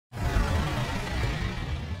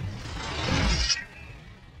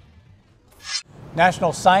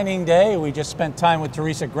National Signing Day. We just spent time with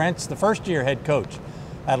Teresa Grentz, the first-year head coach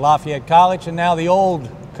at Lafayette College, and now the old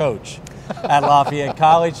coach at Lafayette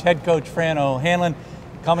College, head coach Fran O'Hanlon,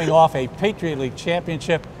 coming off a Patriot League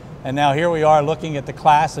championship. And now here we are looking at the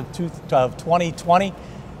class of 2020.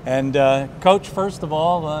 And Coach, first of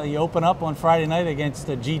all, you open up on Friday night against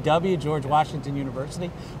GW, George Washington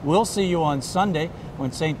University. We'll see you on Sunday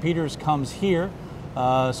when St. Peter's comes here.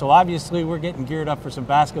 So obviously we're getting geared up for some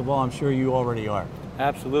basketball. I'm sure you already are.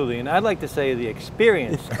 Absolutely, and I'd like to say the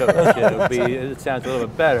experienced coach. It sounds a little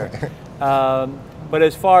bit better. But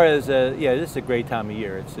as far as, yeah, this is a great time of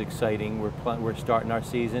year. It's exciting. We're starting our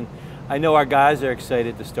season. I know our guys are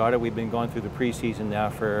excited to start it. We've been going through the preseason now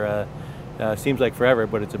for, seems like forever,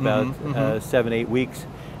 but it's about 7-8 weeks.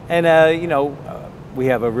 And, you know, we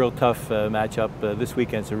have a real tough matchup. This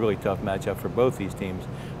weekend's a really tough matchup for both these teams.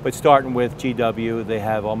 But starting with GW, they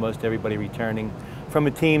have almost everybody returning from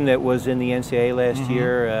a team that was in the NCAA last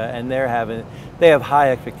year, and they have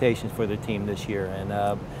high expectations for their team this year.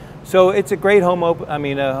 And so it's a great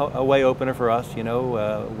away opener for us. You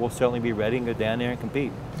know, we'll certainly be ready and go down there and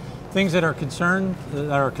compete. Things that are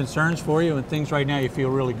concerns for you, and things right now you feel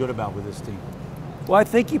really good about with this team. Well, I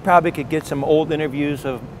think you probably could get some old interviews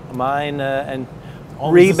of mine and.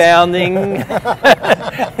 Rebounding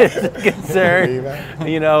is a concern.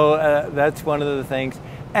 You know, that's one of the things.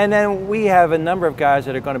 And then we have a number of guys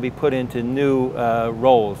that are going to be put into new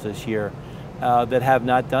roles this year that have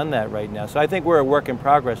not done that right now. So I think we're a work in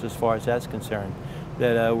progress as far as that's concerned.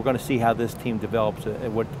 That we're going to see how this team develops,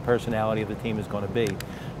 what the personality of the team is going to be.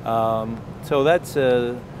 So that's,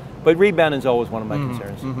 but rebounding is always one of my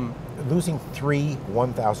concerns. Losing 3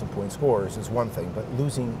 1,000-point scorers is one thing, but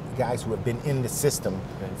losing guys who have been in the system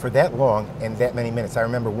for that long and that many minutes. I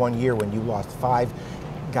remember one year when you lost 5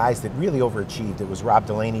 guys that really overachieved. It was Rob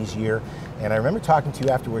Delaney's year, and I remember talking to you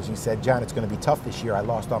afterwards. You said, "John, it's going to be tough this year. I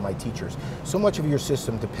lost all my teachers." So much of your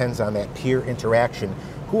system depends on that peer interaction.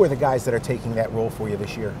 Who are the guys that are taking that role for you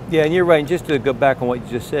this year? Yeah, and you're right. And just to go back on what you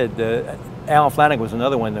just said, Alan Flanagan was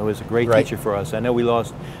another one that was a great teacher for us. I know we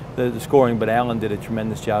lost the scoring, but Alan did a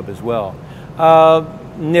tremendous job as well.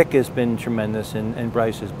 Nick has been tremendous, and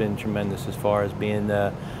Bryce has been tremendous as far as being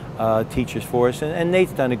teachers for us. And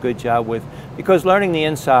Nate's done a good job because learning the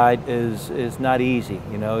inside is not easy,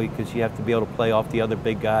 you know, because you have to be able to play off the other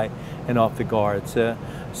big guy and off the guards.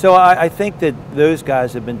 So I think that those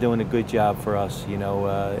guys have been doing a good job for us, you know,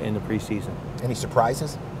 in the preseason. Any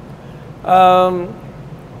surprises?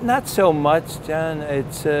 Not so much, John.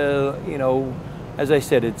 It's, you know, as I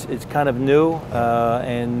said, it's kind of new,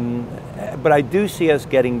 but I do see us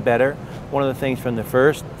getting better. One of the things from the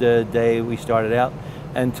first day we started out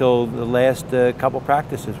until the last couple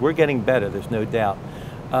practices, we're getting better, there's no doubt.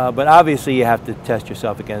 But obviously you have to test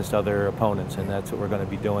yourself against other opponents, and that's what we're going to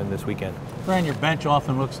be doing this weekend. Fran, your bench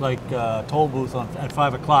often looks like a toll booth at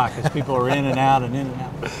 5 o'clock as people are in and out and in and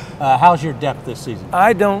out. How's your depth this season?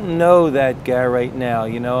 I don't know that, Gary, right now.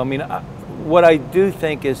 You know, I mean, what I do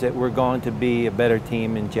think is that we're going to be a better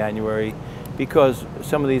team in January because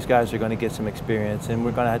some of these guys are going to get some experience, and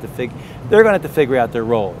we're going to have to they're going to have to figure out their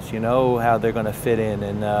roles, you know, how they're going to fit in.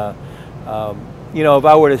 And you know, if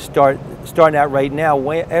I were to starting out right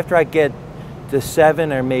now, after I get to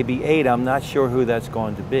 7 or maybe 8, I'm not sure who that's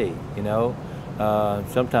going to be, you know.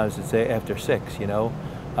 Sometimes it's after 6, you know.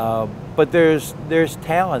 But there's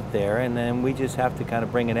talent there, and then we just have to kind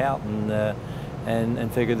of bring it out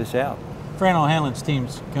and figure this out. Fran O'Hanlon's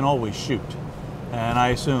teams can always shoot, and I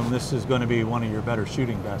assume this is going to be one of your better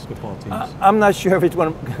shooting basketball teams. I'm not sure if it's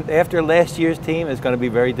one after last year's team. It's going to be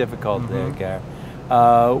very difficult there, Gary.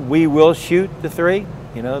 We will shoot the 3.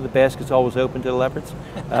 You know, the basket's always open to the Leopards.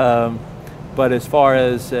 But as far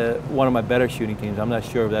as one of my better shooting teams, I'm not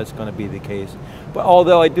sure if that's going to be the case. But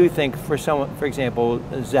although I do think for example,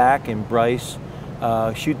 Zach and Bryce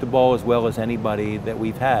shoot the ball as well as anybody that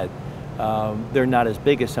we've had. They're not as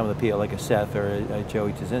big as some of the people like a Seth or a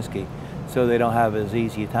Joey Tazinski, so they don't have as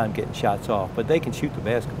easy a time getting shots off, but they can shoot the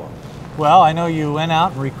basketball. Well, I know you went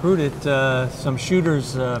out and recruited some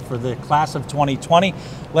shooters for the class of 2020.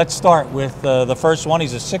 Let's start with the first one.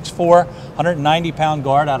 He's a 6'4", 190-pound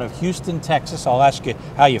guard out of Houston, Texas. I'll ask you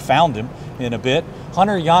how you found him in a bit.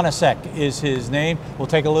 Hunter Janasek is his name. We'll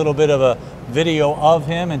take a little bit of a video of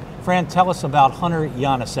him. And Fran, tell us about Hunter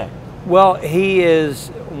Janasek. Well, he is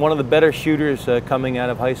one of the better shooters coming out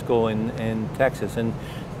of high school in Texas. And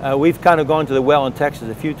we've kind of gone to the well in Texas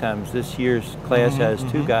a few times. This year's class has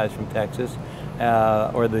 2 guys from Texas,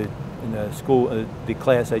 or the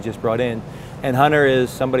class I just brought in. And Hunter is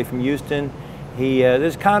somebody from Houston.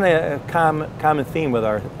 There's kind of a common theme with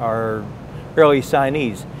our early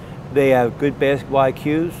signees. They have good basketball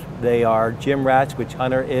IQs. They are gym rats, which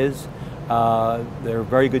Hunter is. They're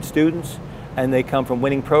very good students, and they come from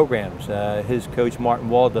winning programs. His coach, Martin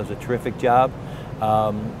Wall, does a terrific job.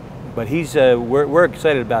 But we're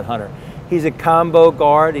excited about Hunter. He's a combo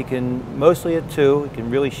guard. He can mostly at 2. He can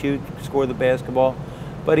really shoot, score the basketball.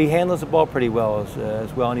 But he handles the ball pretty well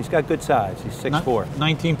as well, and he's got good size. He's 6'4".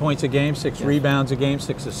 19 points a game, 6 rebounds a game,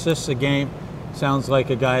 6 assists a game. Sounds like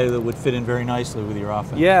a guy that would fit in very nicely with your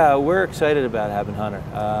offense. Yeah, we're excited about having Hunter,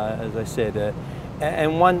 as I said.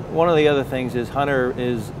 And one of the other things is Hunter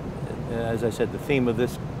is, as I said, the theme of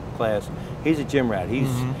this class. He's a gym rat.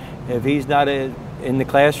 If he's not in the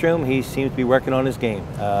classroom, he seems to be working on his game.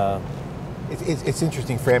 It's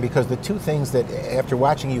interesting, Fran, because the two things that, after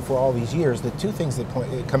watching you for all these years, the two things that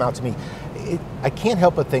come out to me, I can't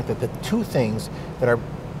help but think that the two things that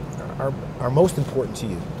are most important to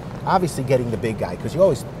you, obviously getting the big guy, because you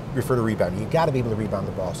always refer to rebounding. You got to be able to rebound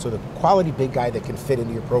the ball. So the quality big guy that can fit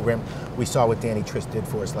into your program, we saw what Danny Trist did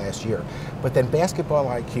for us last year. But then basketball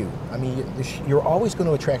IQ. I mean, you're always going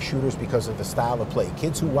to attract shooters because of the style of play.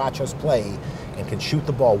 Kids who watch us play and can shoot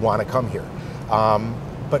the ball want to come here.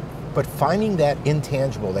 But finding that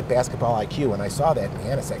intangible, that basketball IQ, and I saw that in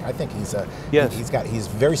Hanisek. I think he's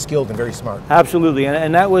very skilled and very smart. Absolutely,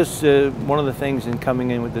 and that was one of the things in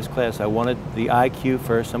coming in with this class. I wanted the IQ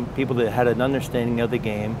first, some people that had an understanding of the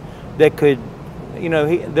game, that could,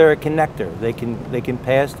 they're a connector. They can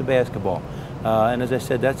pass the basketball, and as I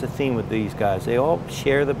said, that's a theme with these guys. They all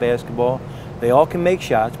share the basketball. They all can make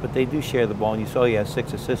shots, but they do share the ball. And you saw he has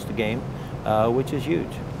 6 assists a game, which is huge.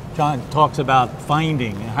 John talks about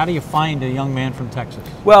finding. How do you find a young man from Texas?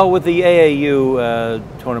 Well, with the AAU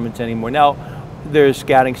tournaments anymore. Now, there's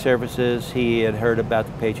scouting services. He had heard about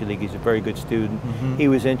the Patriot League. He's a very good student. He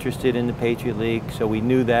was interested in the Patriot League, so we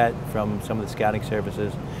knew that from some of the scouting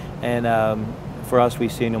services. And for us,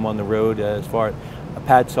 we've seen him on the road. As far as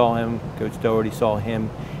Pat saw him, Coach Doherty saw him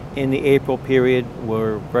in the April period.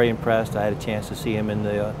 We're very impressed. I had a chance to see him in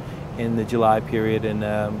the July period, and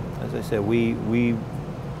as I said, we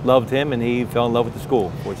loved him, and he fell in love with the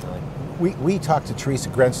school, fortunately. We talked to Teresa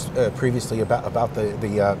Grentz previously about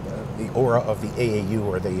the aura of the AAU,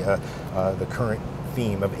 or the current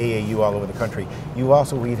theme of AAU all over the country.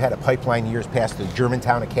 We've had a pipeline years past the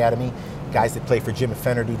Germantown Academy, guys that play for Jim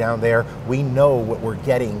Finnerty down there. We know what we're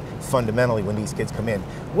getting fundamentally when these kids come in.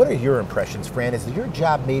 What are your impressions, Fran? Is your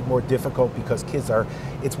job made more difficult because kids are,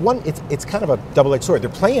 it's kind of a double-edged sword. They're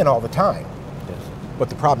playing all the time. But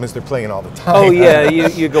the problem is they're playing all the time. Oh yeah,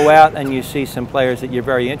 you go out and you see some players that you're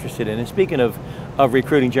very interested in. And speaking of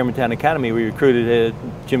recruiting Germantown Academy, we recruited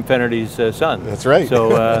Jim Finnerty's son. That's right. So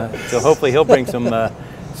so hopefully he'll bring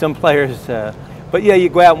some players. But yeah, you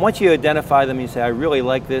go out and once you identify them, you say, I really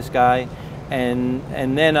like this guy.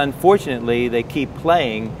 And then unfortunately they keep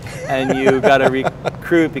playing, and you got to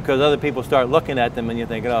recruit because other people start looking at them, and you're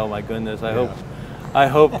thinking, oh my goodness, I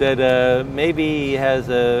hope that maybe he has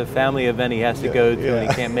a family event he has to go to, and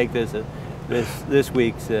he can't make this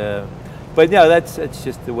week's. But no, that's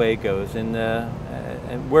just the way it goes, and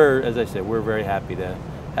we're, as I said, we're very happy to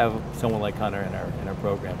have someone like Hunter in our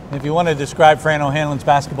program. If you want to describe Fran O'Hanlon's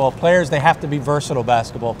basketball players, they have to be versatile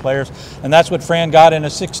basketball players, and that's what Fran got in a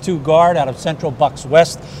 6'2" guard out of Central Bucks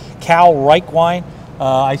West, Cal Reichwein.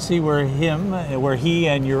 I see where he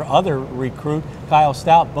and your other recruit, Kyle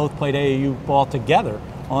Stout, both played AAU ball together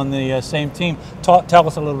on the same team. Tell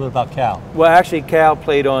us a little bit about Cal. Well, actually, Cal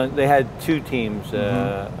played on, they had 2 teams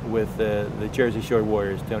with the Jersey Shore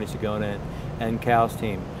Warriors, Tony Sagona and Cal's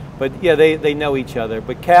team. But yeah, they know each other.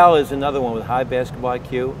 But Cal is another one with high basketball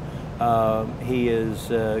IQ. He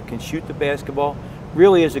can shoot the basketball,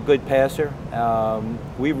 really is a good passer.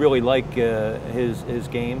 We really like his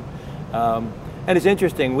game. And it's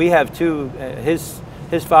interesting, we have 2,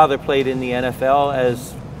 his father played in the NFL,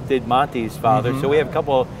 as did Monty's father, so we have a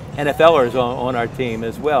couple of NFLers on our team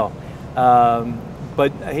as well.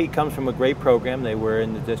 But he comes from a great program. They were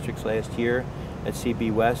in the districts last year at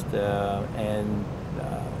CB West, and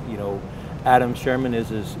Adam Sherman is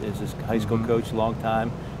his high school coach, long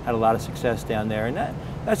time, had a lot of success down there. And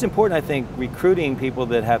that's important, I think, recruiting people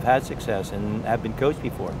that have had success and have been coached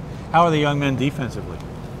before. How are the young men defensively?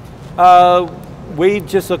 We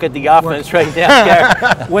just look at the offense right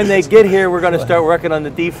now. When they get here, we're going to start working on the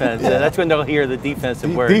defense. That's when they'll hear the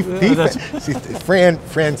defensive word. See,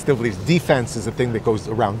 Fran still believes defense is a thing that goes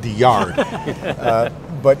around the yard.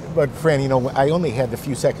 But Fran, I only had a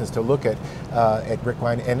few seconds to look at Rick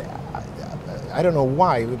Wine, and I don't know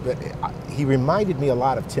why, but he reminded me a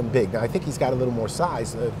lot of Tim Big. Now I think he's got a little more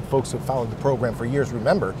size. Folks who followed the program for years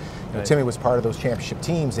remember, you know, Timmy was part of those championship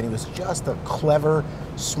teams, and he was just a clever,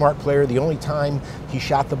 smart player. The only time he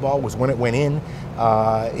shot the ball was when it went in.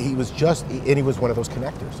 He was one of those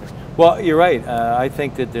connectors. Well, you're right. I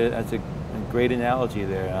think that that's a great analogy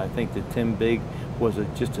there. I think that Tim Big was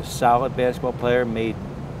just a solid basketball player, made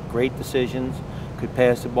great decisions, could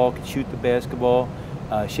pass the ball, could shoot the basketball,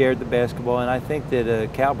 shared the basketball, and I think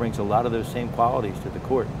that Cal brings a lot of those same qualities to the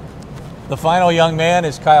court. The final young man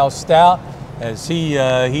is Kyle Stout, as he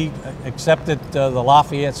accepted the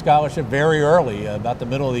Lafayette scholarship very early, about the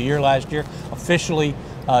middle of the year last year, officially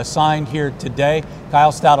signed here today.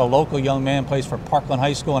 Kyle Stout, a local young man, plays for Parkland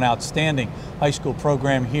High School, an outstanding high school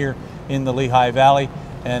program here in the Lehigh Valley.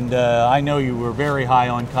 And I know you were very high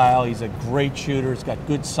on Kyle. He's a great shooter. He's got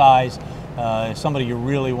good size. Somebody you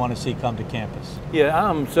really want to see come to campus. Yeah,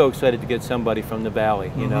 I'm so excited to get somebody from the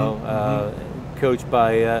Valley, you know, coached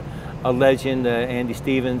by a legend, Andy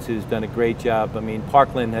Stevens, who's done a great job. I mean,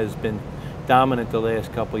 Parkland has been dominant the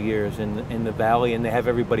last couple of years in the Valley, and they have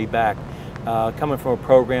everybody back. Coming from a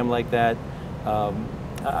program like that,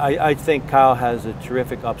 I think Kyle has a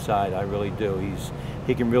terrific upside. I really do.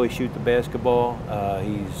 He can really shoot the basketball.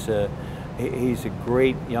 He's a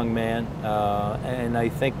great young man, and I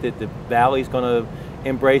think that the Valley's going to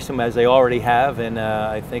embrace him as they already have, and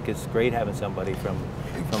I think it's great having somebody from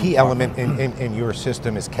key element in your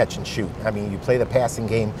system is catch and shoot. I mean, you play the passing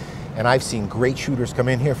game, and I've seen great shooters come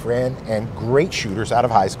in here, Fran, and great shooters out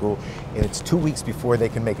of high school, and it's 2 weeks before they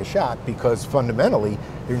can make a shot because fundamentally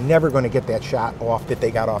they're never going to get that shot off that they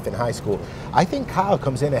got off in high school. I think Kyle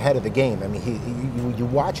comes in ahead of the game. I mean, you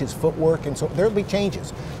watch his footwork, and so there'll be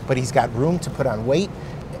changes, but he's got room to put on weight.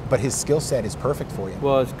 But his skill set is perfect for you.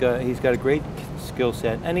 Well, he's got a great skill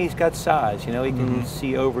set, and he's got size. You know, he can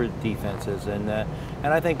see over defenses, and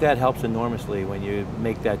I think that helps enormously when you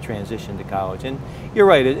make that transition to college. And you're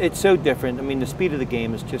right; it's so different. I mean, the speed of the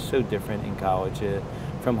game is just so different in college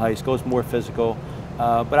from high school. It's more physical,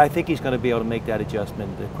 but I think he's going to be able to make that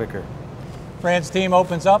adjustment quicker. Fran's team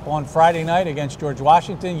opens up on Friday night against George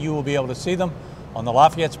Washington. You will be able to see them on the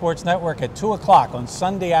Lafayette Sports Network at 2 o'clock on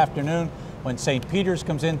Sunday afternoon, when St. Peter's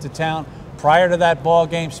comes into town. Prior to that ball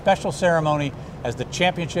game, special ceremony as the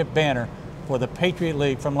championship banner for the Patriot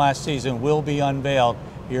League from last season will be unveiled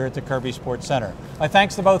here at the Kirby Sports Center. My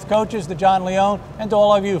thanks to both coaches, to John Leone, and to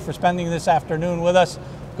all of you for spending this afternoon with us.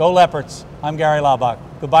 Go Leopards. I'm Gary Laubach.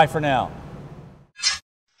 Goodbye for now.